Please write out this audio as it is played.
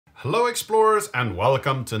Hello explorers and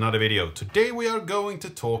welcome to another video. Today we are going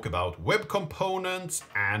to talk about web components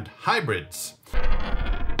and hybrids.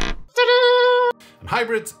 And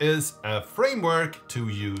hybrids is a framework to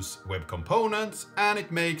use web components, and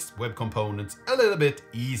it makes web components a little bit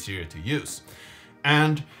easier to use.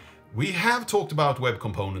 And we have talked about web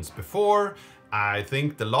components before. I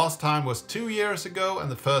think the last time was 2 years ago,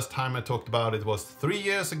 and the first time I talked about it was 3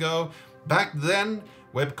 years ago. Back then,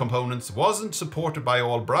 web components wasn't supported by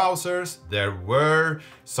all browsers. There were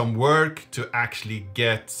some work to actually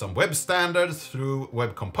get some web standards through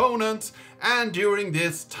web components, and during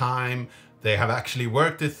this time they have actually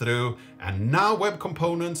worked it through, and now web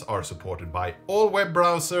components are supported by all web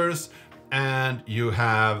browsers, and you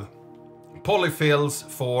have polyfills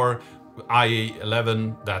for IE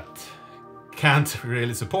 11 that can't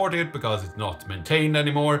really support it because it's not maintained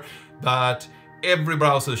anymore, but every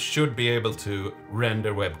browser should be able to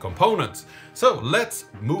render web components. So let's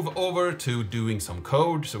move over to doing some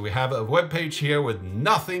code. So we have a web page here with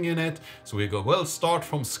nothing in it. So we'll start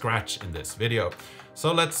from scratch in this video.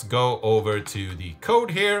 So let's go over to the code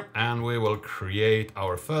here and we will create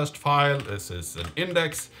our first file. This is an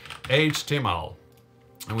index HTML.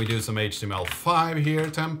 And we do some HTML5 here,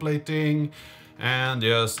 templating, and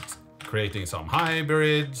just creating some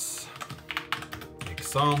hybrids.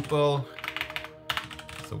 Example.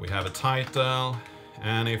 So we have a title,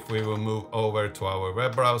 and if we will move over to our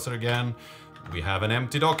web browser again, we have an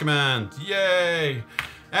empty document. Yay!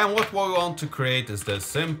 And what we want to create is this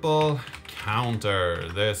simple counter.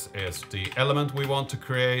 This is the element we want to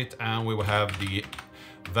create, and we will have the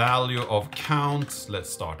value of count. Let's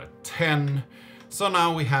start at 10. So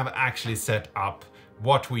now we have actually set up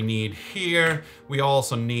what we need here. We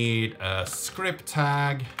also need a script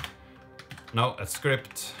tag, a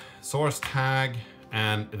script source tag.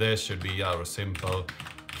 And this should be our simple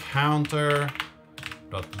counter.js,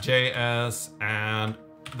 and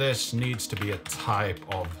this needs to be a type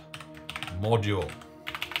of module.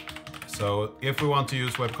 So if we want to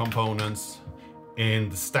use web components in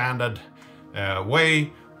the standard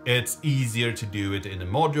way, it's easier to do it in a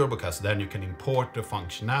module because then you can import the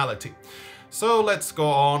functionality. So let's go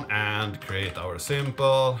on and create our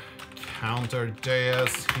simple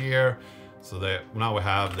counter.js here. So now we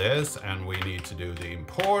have this, and we need to do the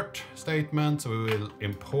import statement. So we will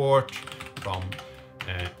import from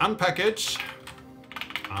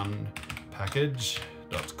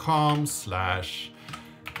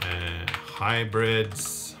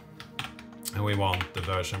unpackage.com/hybrids, and we want the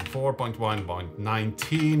version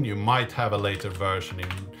 4.1.19. You might have a later version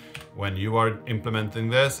when you are implementing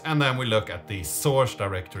this, and then we look at the source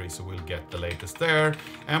directory, so we'll get the latest there.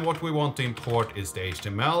 And what we want to import is the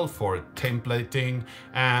HTML for templating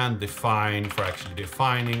and for actually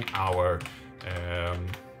defining our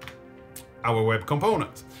web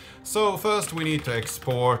component. So first we need to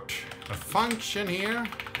export a function here,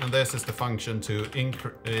 and this is the function to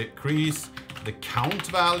increase the count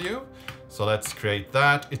value. So let's create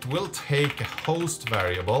that. It will take a host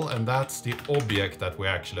variable, and that's the object that we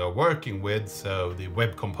actually are working with, so the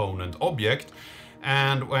web component object.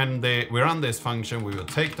 And when we run this function, we will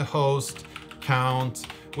take the host count,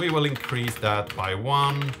 we will increase that by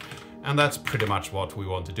 1, and that's pretty much what we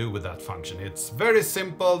want to do with that function. It's very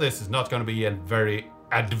simple. This is not going to be a very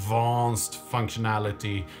advanced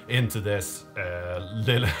functionality into this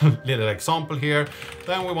little example here.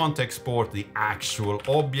 Then we want to export the actual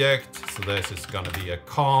object. So this is going to be a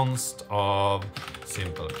const of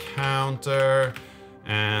simple counter,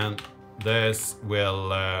 and this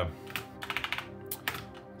will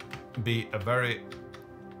be a very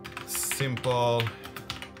simple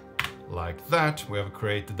like that. We have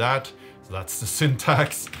created that. So that's the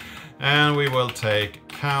syntax. And we will take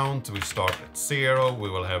count, we start at 0, we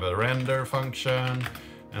will have a render function,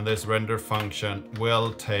 and this render function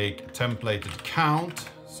will take templated count,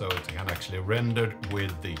 so it can actually render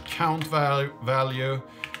with the count value,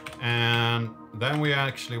 and then we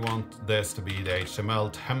actually want this to be the HTML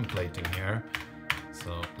templating here.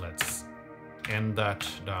 So let's end that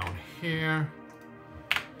down here,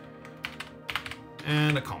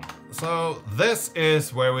 and a comma. So this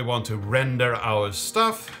is where we want to render our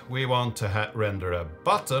stuff. We want to render a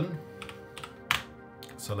button.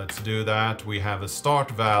 So let's do that. We have a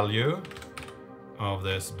start value of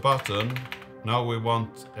this button. Now we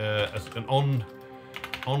want an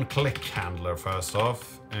on-click handler first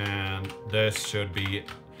off, and this should be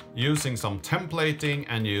using some templating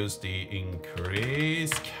and use the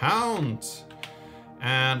increase count.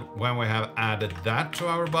 And when we have added that to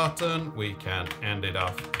our button, we can end it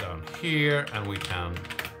up down here, and we can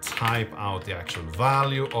type out the actual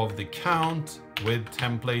value of the count with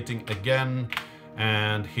templating again.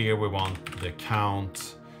 and here we want the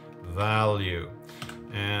count value.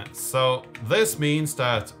 So this means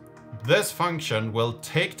that this function will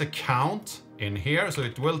take the count in here, so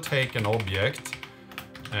it will take an object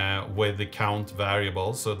with the count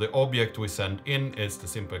variable. So the object we send in is the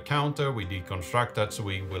simple counter. We deconstruct that, so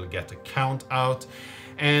we will get a count out,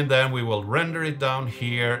 and then we will render it down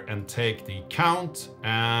here and take the count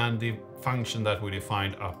and the function that we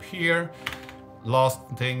defined up here. Last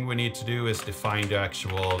thing we need to do is define the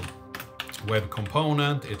actual web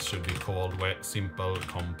component. It should be called simple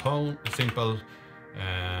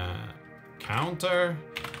counter.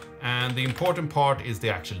 And the important part is the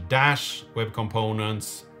actual dash web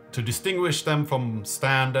components. To distinguish them from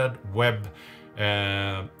standard web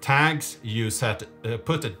tags, you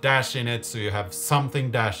put a dash in it, so you have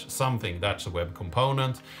something dash something. That's a web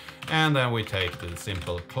component. And then we take the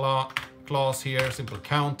simple class here, simple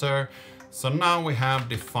counter. So now we have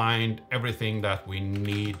defined everything that we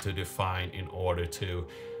need to define in order to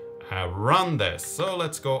run this. So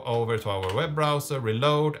let's go over to our web browser,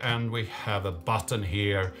 reload, and we have a button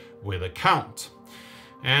here with a count.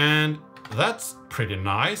 And that's pretty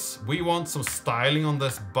nice. We want some styling on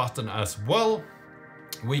this button as well.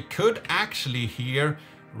 We could actually here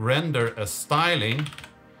render a styling.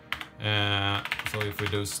 So if we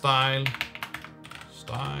do style,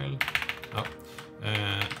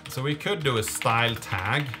 so we could do a style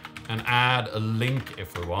tag and add a link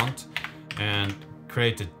if we want, and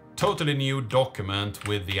create a totally new document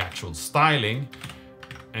with the actual styling.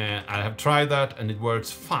 And I have tried that and it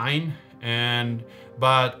works fine,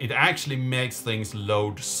 but it actually makes things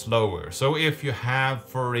load slower. So if you have,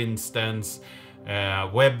 for instance,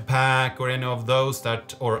 Webpack or any of those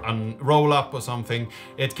or roll up or something,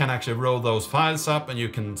 it can actually roll those files up, and you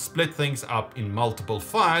can split things up in multiple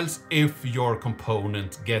files if your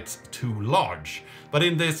component gets too large. But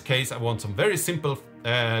in this case, I want some very simple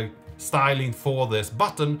styling for this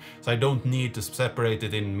button, so I don't need to separate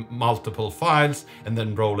it in multiple files and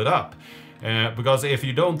then roll it up. Because if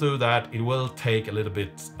you don't do that, it will take a little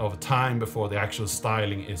bit of time before the actual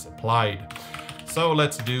styling is applied. So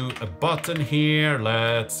let's do a button here.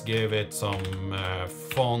 Let's give it some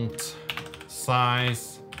font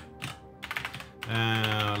size.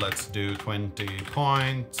 Let's do 20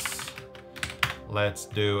 points. Let's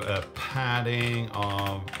do a padding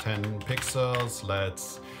of 10 pixels.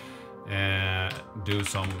 Let's do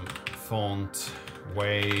some font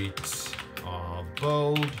weight of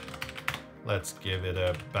bold. Let's give it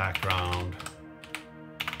a background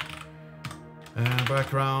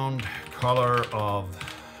color of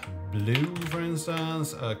blue, for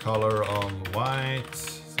instance, a color of white,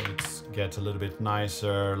 so it gets a little bit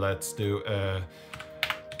nicer. Let's do a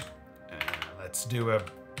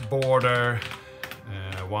border,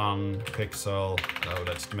 1 pixel. So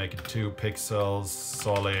let's make it 2 pixels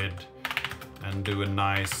solid, and do a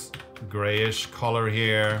nice grayish color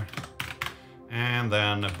here, and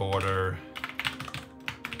then a border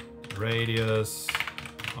radius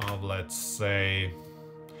of, let's say,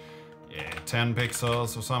 10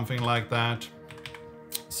 pixels or something like that.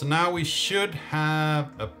 So now we should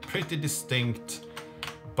have a pretty distinct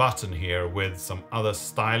button here with some other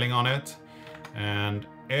styling on it. And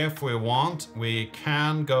if we want, we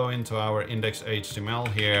can go into our index.html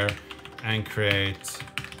here and create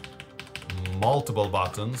multiple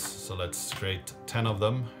buttons. So let's create 10 of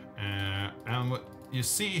them. And you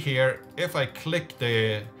see here, if I click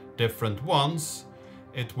the different ones,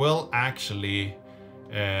 it will actually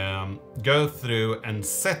go through and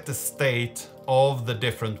set the state of the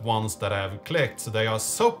different ones that I have clicked. So they are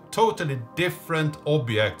so totally different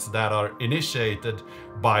objects that are initiated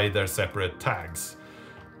by their separate tags.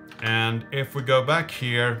 And if we go back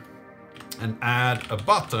here and add a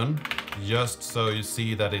button, just so you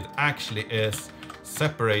see that it actually is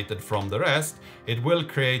separated from the rest, it will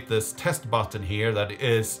create this test button here that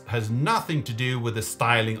has nothing to do with the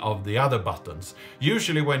styling of the other buttons.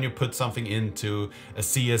 Usually when you put something into a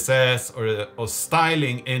CSS or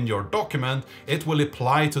styling in your document, it will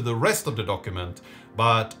apply to the rest of the document.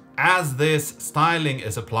 But as this styling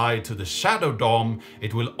is applied to the shadow DOM,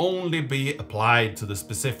 it will only be applied to the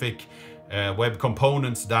specific web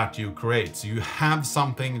components that you create. So you have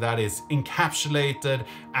something that is encapsulated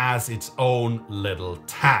as its own little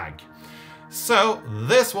tag. So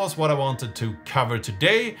this was what I wanted to cover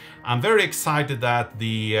today. I'm very excited that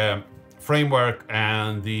the framework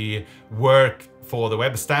and the work for the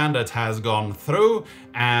web standard has gone through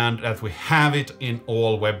and that we have it in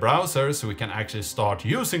all web browsers, so we can actually start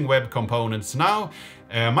using web components now.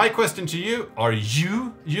 My question to you, are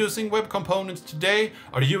you using web components today?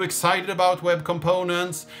 Are you excited about web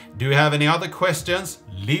components? Do you have any other questions?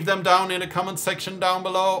 Leave them down in the comment section down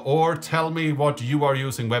below, or tell me what you are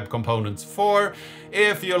using web components for.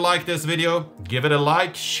 If you like this video, give it a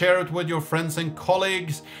like, share it with your friends and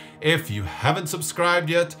colleagues. If you haven't subscribed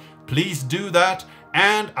yet, please do that,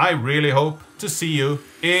 and I really hope to see you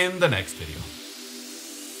in the next video.